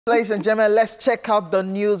Ladies and gentlemen, let's check out the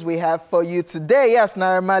news we have for you today. Yes,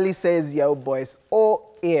 Naira Marley says, yo boys,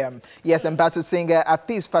 OAM. Yes, embattled singer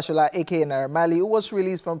Afeez Fashola, aka Naira Marley, who was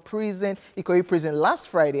released from prison, Ikoyi prison last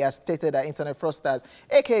Friday, has stated that internet fraudsters,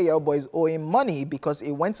 aka yo boys, owe him money because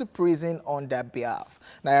he went to prison on their behalf.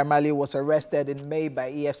 Naira Marley was arrested in May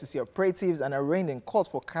by EFCC operatives and arraigned in court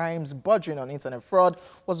for crimes bordering on internet fraud,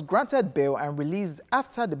 was granted bail and released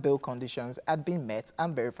after the bail conditions had been met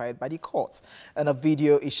and verified by the court. In a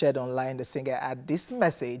video he shared online, the singer had this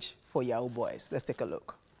message for Yahoo boys. Let's take a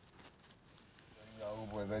look. Yahoo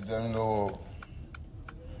boys, let them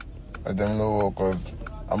know, because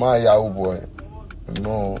I'm a Yahoo boy.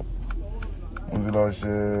 No,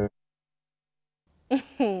 wait.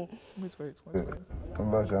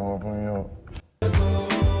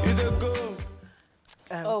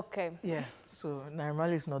 Okay. Yeah, so Naira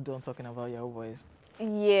Marley is not done talking about Yahoo boys.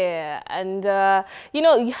 Yeah, and you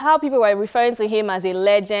know how people were referring to him as a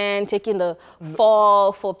legend, taking the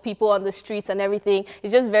fall for people on the streets and everything.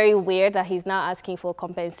 It's just very weird that he's now asking for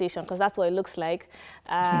compensation, because that's what it looks like.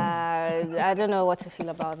 I don't know what to feel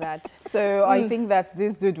about that. So I think that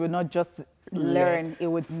this dude would not just learn, he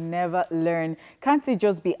would never learn. Can't he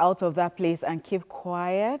just be out of that place and keep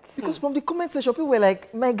quiet? Because from the comment section, people were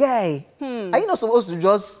like, my guy, are you not supposed to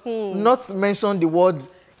just not mention the word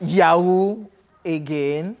Yahoo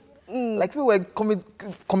again? Like, people were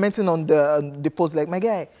commenting on the post, like, my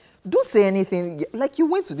guy, don't say anything. Like, you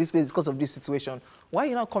went to this place because of this situation. Why are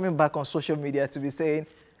you not coming back on social media to be saying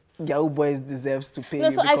Yahoo boys deserves to pay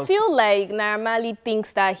you? So I feel like Naira Marley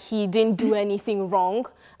thinks that he didn't do anything wrong,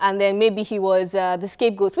 and then maybe he was the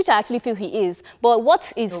scapegoat, which I actually feel he is. But what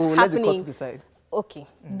is happening? Let the courts decide. Okay,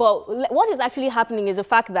 but what is actually happening is the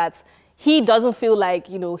fact that he doesn't feel like,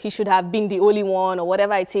 you know, he should have been the only one or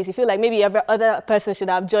whatever it is. He feels like maybe every other person should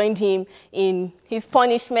have joined him in his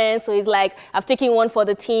punishment. So he's like, I've taken one for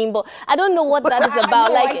the team. But I don't know what that is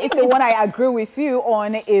about. Like, it's the one I agree with you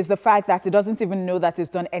on is the fact that he doesn't even know that he's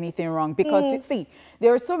done anything wrong. Because, you see,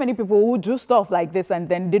 there are so many people who do stuff like this and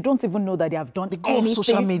then they don't even know that they have done anything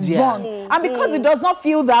social media wrong. And because he does not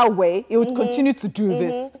feel that way, he would continue to do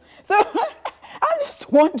this. So I'm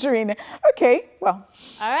just wondering, okay, well.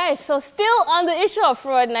 All right, so still on the issue of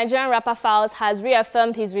fraud, Nigerian rapper Falz has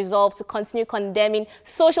reaffirmed his resolve to continue condemning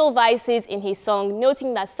social vices in his song,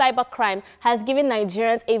 noting that cybercrime has given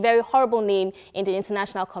Nigerians a very horrible name in the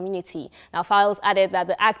international community. Now, Falz added that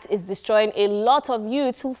the act is destroying a lot of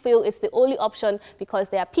youths who feel it's the only option because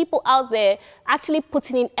there are people out there actually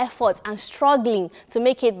putting in efforts and struggling to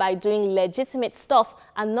make it by doing legitimate stuff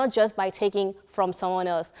and not just by taking from someone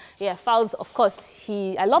else. Yeah, Falz, of course,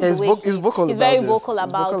 I love the way he's very vocal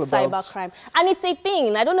about cybercrime. And it's a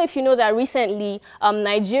thing. I don't know if you know that recently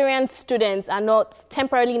Nigerian students are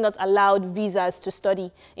temporarily not allowed visas to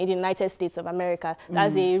study in the United States of America.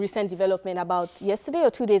 That's a recent development about yesterday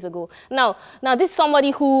or 2 days ago. Now this is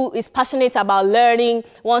somebody who is passionate about learning,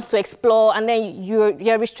 wants to explore, and then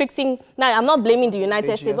you're restricting. Now, I'm not blaming the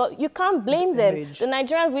United States, but you can't blame them. The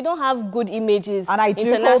Nigerians, we don't have good images. And I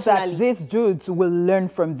do hope that these dudes will learn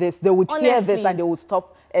from this. They would hear this and they will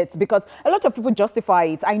stop it, because a lot of people justify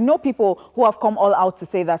it. I know people who have come all out to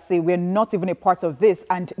say that, we're not even a part of this,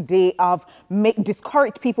 and they have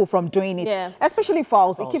discouraged people from doing it. Yeah. Especially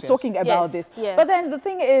Falz. He keeps talking about this. Yes. But then the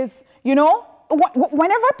thing is, you know,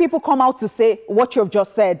 whenever people come out to say what you've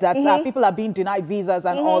just said, that people are being denied visas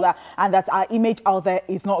and all that, and that our image out there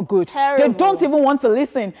is not good, they don't even want to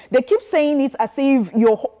listen. They keep saying it as if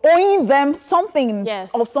you're owing them something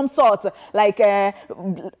of some sort. Like,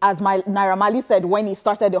 as Naira Marley said when he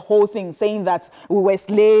started the whole thing, saying that we were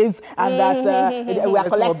slaves and that we are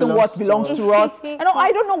collecting what belongs to us. You know,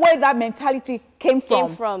 I don't know where that mentality came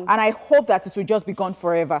from. And I hope that it will just be gone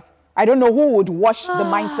forever. I don't know who would wash the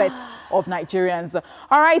mindset of Nigerians.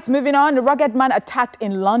 All right, moving on. Ruggedman attacked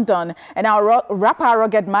in London, and our rapper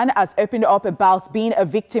Ruggedman has opened up about being a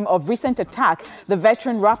victim of recent attack. The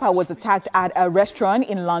veteran rapper was attacked at a restaurant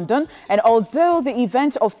in London, and although the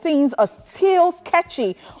event of things are still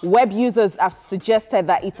sketchy, web users have suggested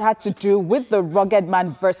that it had to do with the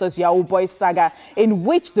Ruggedman versus Yahoo Boys saga, in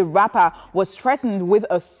which the rapper was threatened with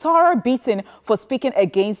a thorough beating for speaking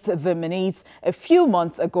against the menace a few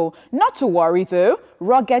months ago. Not to worry though,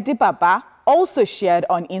 Ruggedy Baba also shared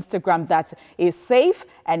on Instagram that he is safe,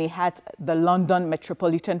 and he had the London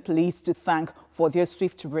Metropolitan Police to thank for their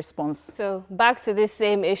swift response. So back to this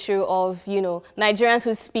same issue of, you know, Nigerians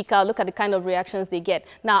who speak out, look at the kind of reactions they get.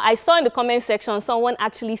 Now, I saw in the comment section, someone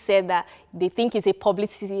actually said that they think it's a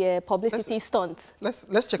publicity stunt. Let's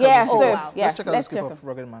check out this clip. Let's check out this clip of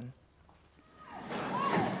Ruggedman.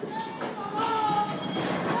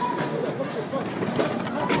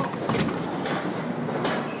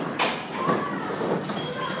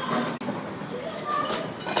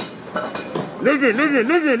 Look it. Look at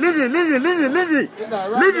Ruggedman.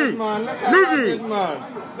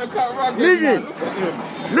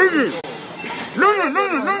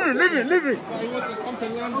 Look it. He wants to come to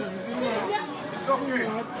London. It's okay.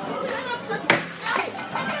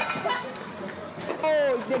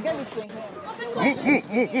 Oh, they gave it to him. So,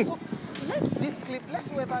 let this clip, let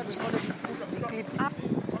whoever recorded it put the clip up.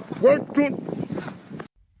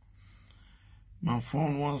 My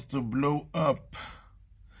phone wants to blow up.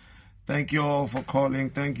 Thank you all for calling.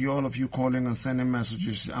 Thank you all of you calling and sending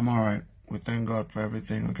messages. I'm all right. We thank God for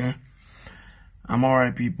everything, okay? I'm all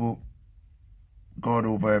right, people. God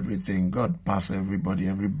over everything. God past everybody,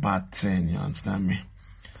 every bad thing, you understand me?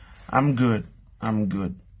 I'm good. I'm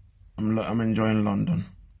enjoying London.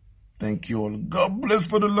 Thank you all. God bless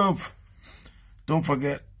for the love. Don't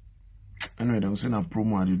forget. Anyway, they're saying a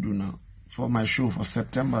promo I do now. For my show for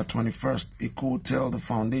September 21st, Eco Hotel, the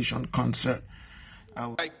Foundation concert.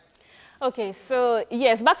 Okay, so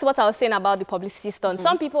yes, back to what I was saying about the publicity stunt.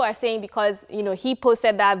 Some people are saying because, you know, he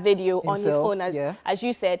posted that video on his phone, as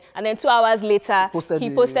you said, and then 2 hours later,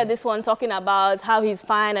 he posted this one talking about how he's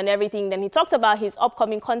fine and everything. Then he talked about his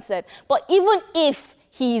upcoming concert. But even if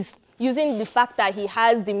he's using the fact that he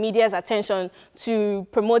has the media's attention to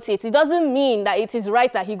promote it, it doesn't mean that it is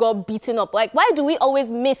right that he got beaten up. Like, why do we always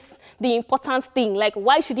miss the important thing? Like,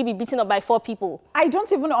 why should he be beaten up by 4 people? I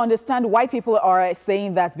don't even understand why people are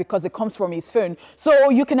saying that because it comes from his phone. So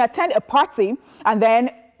you can attend a party and then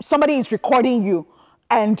somebody is recording you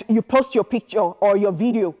and you post your picture or your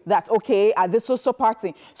video that, okay, at this social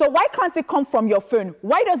party. So why can't it come from your phone?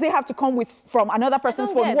 Why does it have to come from another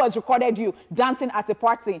person's phone who has recorded you dancing at a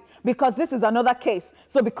party? Because this is another case.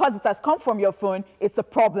 So because it has come from your phone, it's a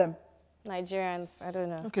problem. Nigerians, I don't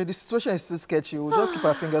know. Okay, the situation is still sketchy. We'll just keep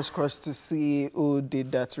our fingers crossed to see who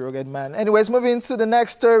did that to Ruggedman. Anyways, moving to the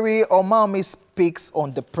next story, Omawumi speaks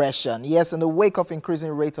on depression. Yes, in the wake of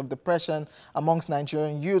increasing rates of depression amongst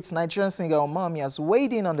Nigerian youths, Nigerian singer Omawumi has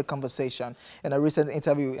weighed in on the conversation. In a recent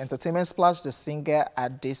interview with Entertainment Splash, the singer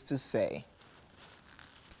had this to say.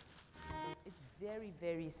 It's very,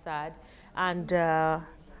 very sad. And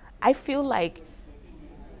I feel like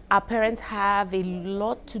our parents have a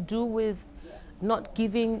lot to do with not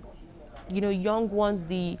giving, you know, young ones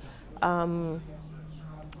the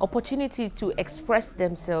opportunity to express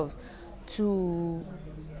themselves, to,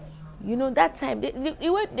 you know, that time.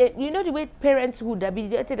 You know the way parenthood,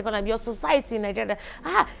 your society in Nigeria,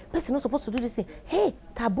 person not supposed to do this thing. Hey,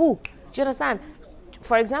 taboo. Do you understand?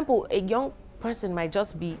 For example, a young person might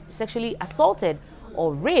just be sexually assaulted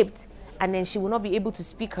or raped, and then she will not be able to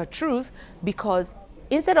speak her truth because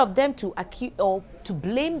instead of them to accuse or to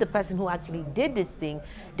blame the person who actually did this thing,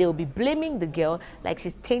 they will be blaming the girl like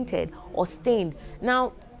she's tainted or stained.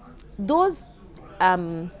 Now, those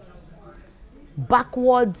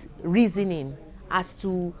backward reasoning as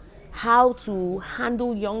to how to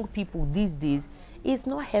handle young people these days is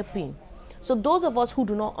not helping. So those of us who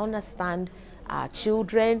do not understand our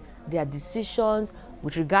children, their decisions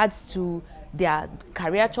with regards to their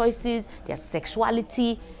career choices, their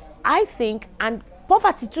sexuality, I think, and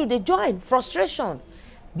poverty too, they join, frustration,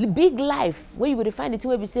 the big life, where you will find it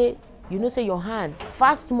where we say, you know, say your hand,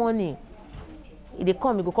 fast money, they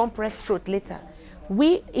come, you go come press throat later.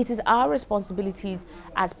 It is our responsibilities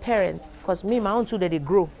as parents, because me, my own too, that they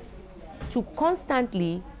grow, to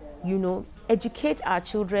constantly, you know, educate our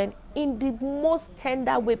children in the most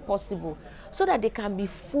tender way possible so that they can be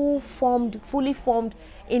fully formed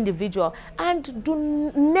individual. And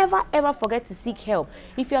never ever forget to seek help.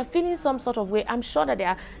 If you are feeling some sort of way, I'm sure that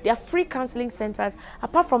there are free counseling centers.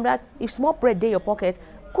 Apart from that, if small bread in your pocket,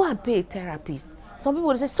 go and pay a therapist. Some people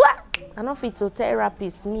will say, swear, I'm not fit to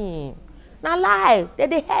therapist me. Now lie,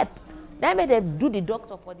 they help. They may they do the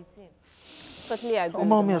doctor for the team. Totally agree.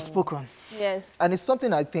 Omawumi has spoken. Yes. And it's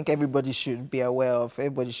something I think everybody should be aware of.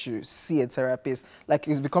 Everybody should see a therapist. Like,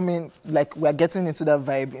 it's becoming, like, we're getting into that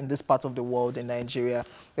vibe in this part of the world in Nigeria,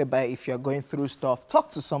 whereby if you're going through stuff, talk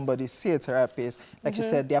to somebody, see a therapist. Like she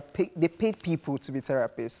said, they pay people to be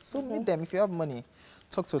therapists. So meet them if you have money.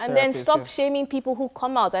 Talk to a therapist. And then stop shaming people who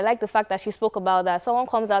come out. I like the fact that she spoke about that. Someone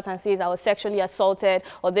comes out and says, I was sexually assaulted,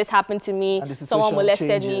 or this happened to me, someone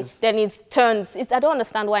molested me. Then it turns. I don't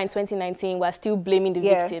understand why in 2019 we're still blaming the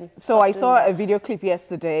victim. So I saw a video clip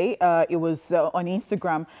yesterday. It was on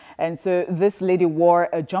Instagram. And so this lady wore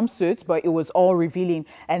a jumpsuit, but it was all revealing.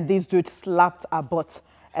 And this dude slapped her butt.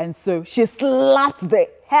 And so she slapped the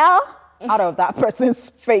hell out of that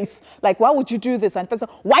person's face. Like, why would you do this? And the person,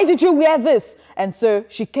 why did you wear this? And so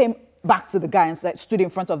she came back to the guy and stood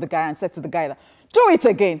in front of the guy and said to the guy, do it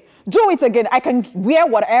again. Do it again. I can wear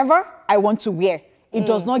whatever I want to wear. it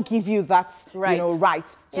does not give you that, right.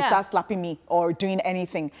 right to start slapping me or doing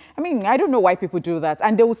anything. I mean, I don't know why people do that.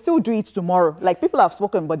 And they will still do it tomorrow. Like, people have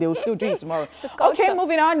spoken, but they will still do it tomorrow. Okay,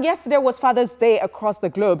 moving on. Yesterday was Father's Day across the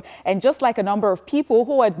globe. And just like a number of people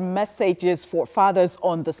who had messages for fathers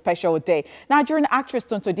on the special day, Nigerian actress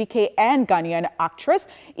Tonto Dike and Ghanaian actress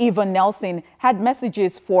Eva Nelson had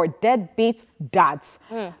messages for deadbeat dads.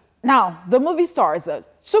 Now, the movie stars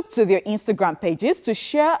took to their Instagram pages to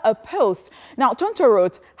share a post. Now, Tonto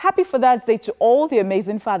wrote, "Happy Father's Day to all the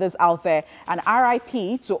amazing fathers out there, and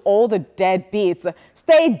RIP to all the deadbeats.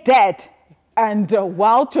 Stay dead." And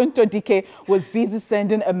while Tonto Dike was busy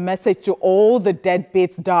sending a message to all the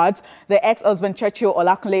deadbeats dads, the ex-husband Churchill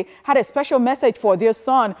Olakunle had a special message for their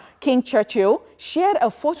son. King Churchill shared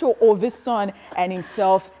a photo of his son and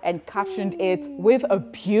himself and captioned it with a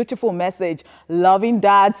beautiful message. "Loving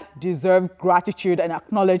dads deserve gratitude and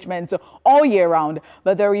acknowledgement all year round,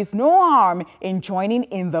 but there is no harm in joining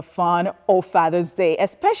in the fun of Father's Day,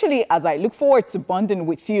 especially as I look forward to bonding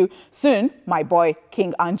with you soon, my boy,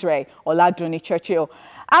 King Andre Oladuni Churchill."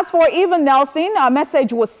 As for Eva Nelson, our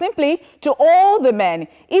message was simply to all the men: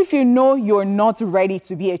 if you know you're not ready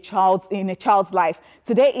to be in a child's life,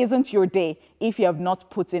 today isn't your day if you have not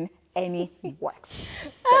put in any work.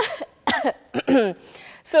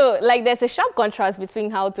 So, like, there's a sharp contrast between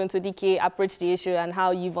how Tonto Dike approached the issue and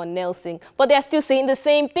how Yvonne Nelson, but they're still saying the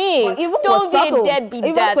same thing. Well, don't be a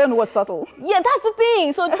deadbeat dad. Even was subtle. Yeah, that's the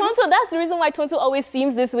thing. So Tonto, that's the reason why Tonto always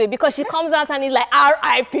seems this way, because she comes out and is like,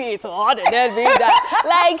 RIP to all the deadbeat dads.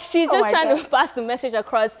 Like, she's just trying to pass the message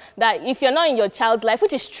across that if you're not in your child's life,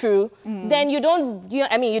 which is true, then you don't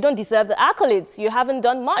deserve the accolades. You haven't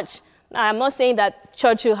done much. Now, I'm not saying that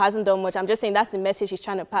Churchill hasn't done much. I'm just saying that's the message she's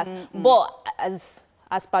trying to pass. But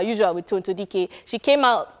as per usual with Tonto Dike, she came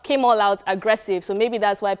all out aggressive. So maybe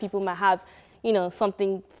that's why people might have, feel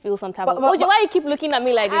some type of. Why do you keep looking at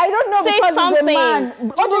me like this? I don't know. Say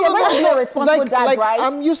something. You're a responsible dad, right?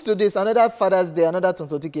 I'm used to this. Another Father's Day, another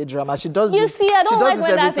Tonto Dike drama. She does this. You see, I don't like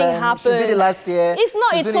when that thing happens. She did it last year. It's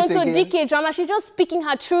not a Tonto Dike drama. She's just speaking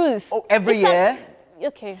her truth. Oh, every year?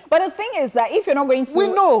 Okay. But the thing is that if you're not going to... We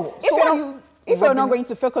know. If you're not going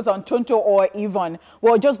to focus on Tonto or Yvonne,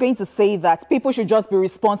 we're just going to say that people should just be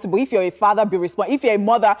responsible. If you're a father, be responsible. If you're a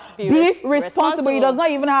mother, be responsible. It does not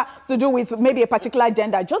even have to do with maybe a particular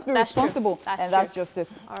gender. Just be responsible. That's just it.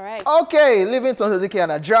 All right. Okay, leaving Tonto Dike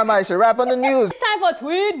and a drama is a wrap on the news. It's time for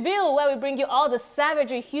Tweetville, where we bring you all the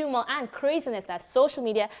savagery, humor, and craziness that social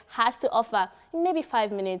media has to offer in maybe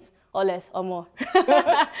 5 minutes or less or more.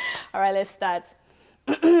 All right, let's start.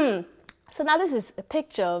 So now this is a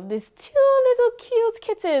picture of these 2 little cute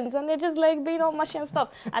kittens, and they're just like being all mushy and stuff.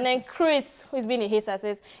 And then Chris, who's been a hater,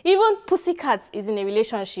 says, "Even pussycats is in a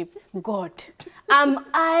relationship. God, am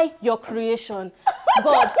I your creation?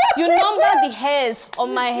 God, you number the hairs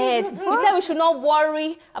on my head. You said we should not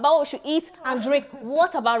worry about what we should eat and drink.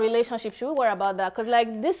 What about relationship? Should we worry about that? Because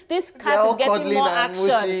like this cat is getting more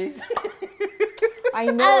action." I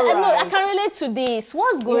know, right? I can relate to this.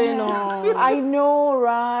 What's going on? I know,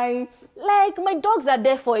 right? Like, my dogs are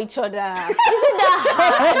there for each other. Is it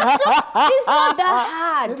that hard? It's not that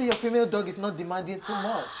hard. Maybe your female dog is not demanding too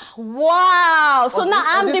much. Wow. So now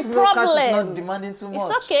I'm the problem. Cat is not demanding too much.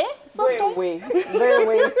 It's okay. It's okay. Very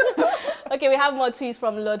way. Okay, we have more tweets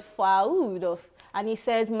from Lord Faoud. And he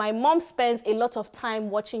says, "My mom spends a lot of time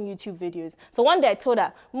watching YouTube videos. So one day I told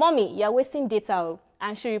her, 'Mommy, you're wasting data.'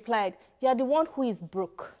 And she replied, 'You're the one who is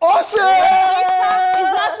broke.'" Oh, shit!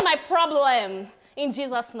 It's not my problem. In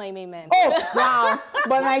Jesus' name, amen. Oh, wow.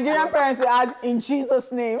 But Nigerian parents will add, "in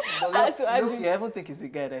Jesus' name." But look, I don't think it's the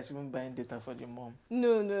guy that's even buying data for the mom.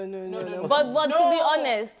 No. But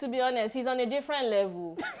to be honest, he's on a different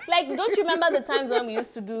level. Like, don't you remember the times when we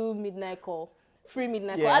used to do midnight call? Free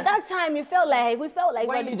midnight call. At that time, we felt like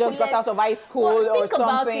when you just got out of high school or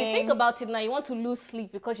something. Think about it now. You want to lose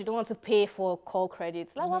sleep because you don't want to pay for call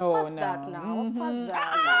credits. Like, we're past that now. We're past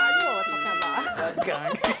that. You know what we're talking about.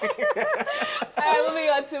 All right, moving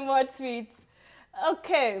on to more tweets.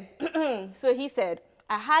 Okay, so he said,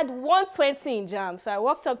 "I had 120 in JAM, so I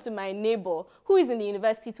walked up to my neighbor who is in the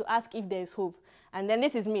university to ask if there's hope. And then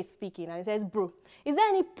this is me speaking, and he says, 'Bro, is there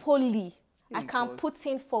any poly I can put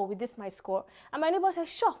in for with this my score?' And my neighbor said,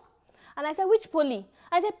 'Sure.' And I said, 'Which poly?'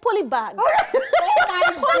 I said, 'Poly bag.'"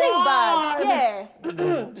 Poly bag. Yeah.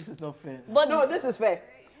 No, this is not fair. But no, this is fair.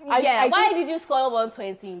 Why did you score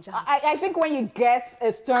 120 in JAM? I think when you get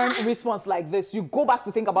a stern response like this, you go back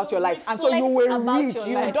to think about your life. And so you will read,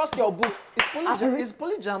 you will dust your books. Is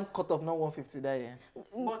Polyjam cut off now 150 that year?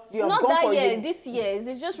 Not that year, this year.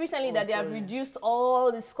 It's just recently that they have reduced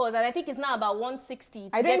all the scores. And I think it's now about 160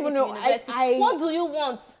 to get into university. What do you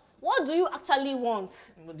want? What do you actually want?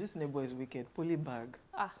 No, this neighbor is wicked. Poly bag.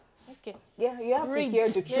 Ah, okay. Yeah, you have to hear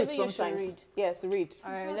the truth sometimes. Read. Yes, read.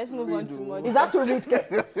 All right, let's move on to more. Is that to read?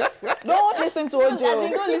 Don't listen to Ojo.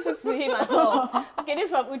 Don't listen to him at all. Okay, this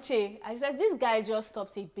is from Uche. And she says, this guy just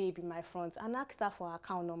stopped a babe in my front and asked her for her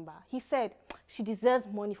account number. He said, she deserves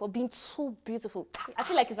money for being so beautiful. I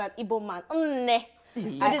feel like he's an Igbo man.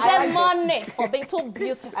 You deserve money for being too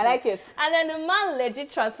beautiful. I like it. And then the man legit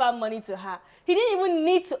transferred money to her. He didn't even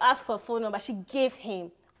need to ask for a phone number. She gave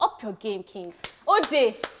him. Up your game, Kings.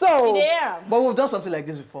 OJ, so, but we've done something like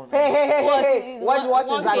this before. Hey. What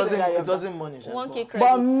is that? It wasn't money. 1K credit.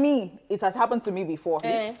 But me, it has happened to me before.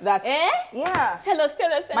 That, yeah. Tell us.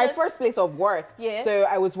 My first place of work. Yeah. So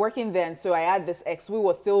I was working then. So I had this ex who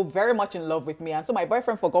was still very much in love with me. And so my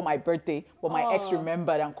boyfriend forgot my birthday. But my ex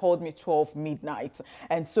remembered and called me 12 midnight.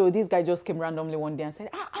 And so this guy just came randomly one day and said,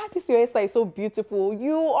 this your hairstyle is so beautiful.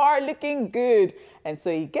 You are looking good. And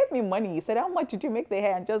so he gave me money. He said, how much did you make the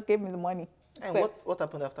hair? And just gave me the money. And so, what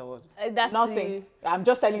happened afterwards? That's nothing. I'm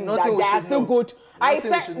just telling you that they are still good. I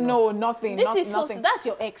said no, nothing. Nothing. So that's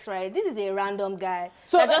your ex, right? This is a random guy.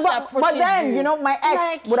 So but then you know my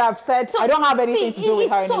ex would have said, I don't have anything to do with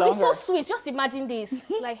her any longer. It's so sweet. Just imagine this.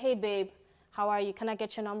 Like, hey babe, how are you? Can I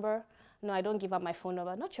get your number? No, I don't give up my phone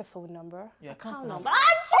number. Not your phone number. Your account number.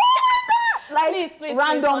 Like please,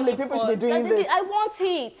 randomly, people should be doing this. I want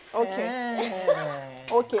it. Okay.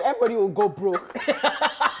 Okay, everybody will go broke.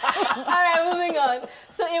 All right, moving on.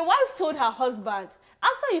 So a wife told her husband,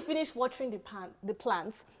 after you finish watering the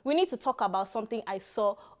plants, we need to talk about something I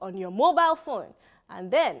saw on your mobile phone. And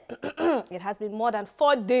then, it has been more than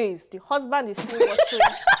 4 days. The husband is still watering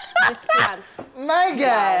these plants. My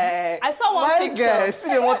guy. I saw one picture. My guy, see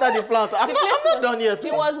they water the plants. I'm not done yet.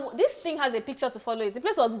 This thing has a picture to follow it. The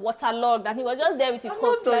place was waterlogged and he was just there with his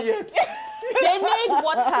hose. Not done yet. They need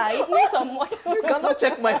water. It needs some water. You cannot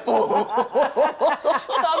check my phone.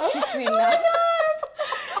 Stop cheating now.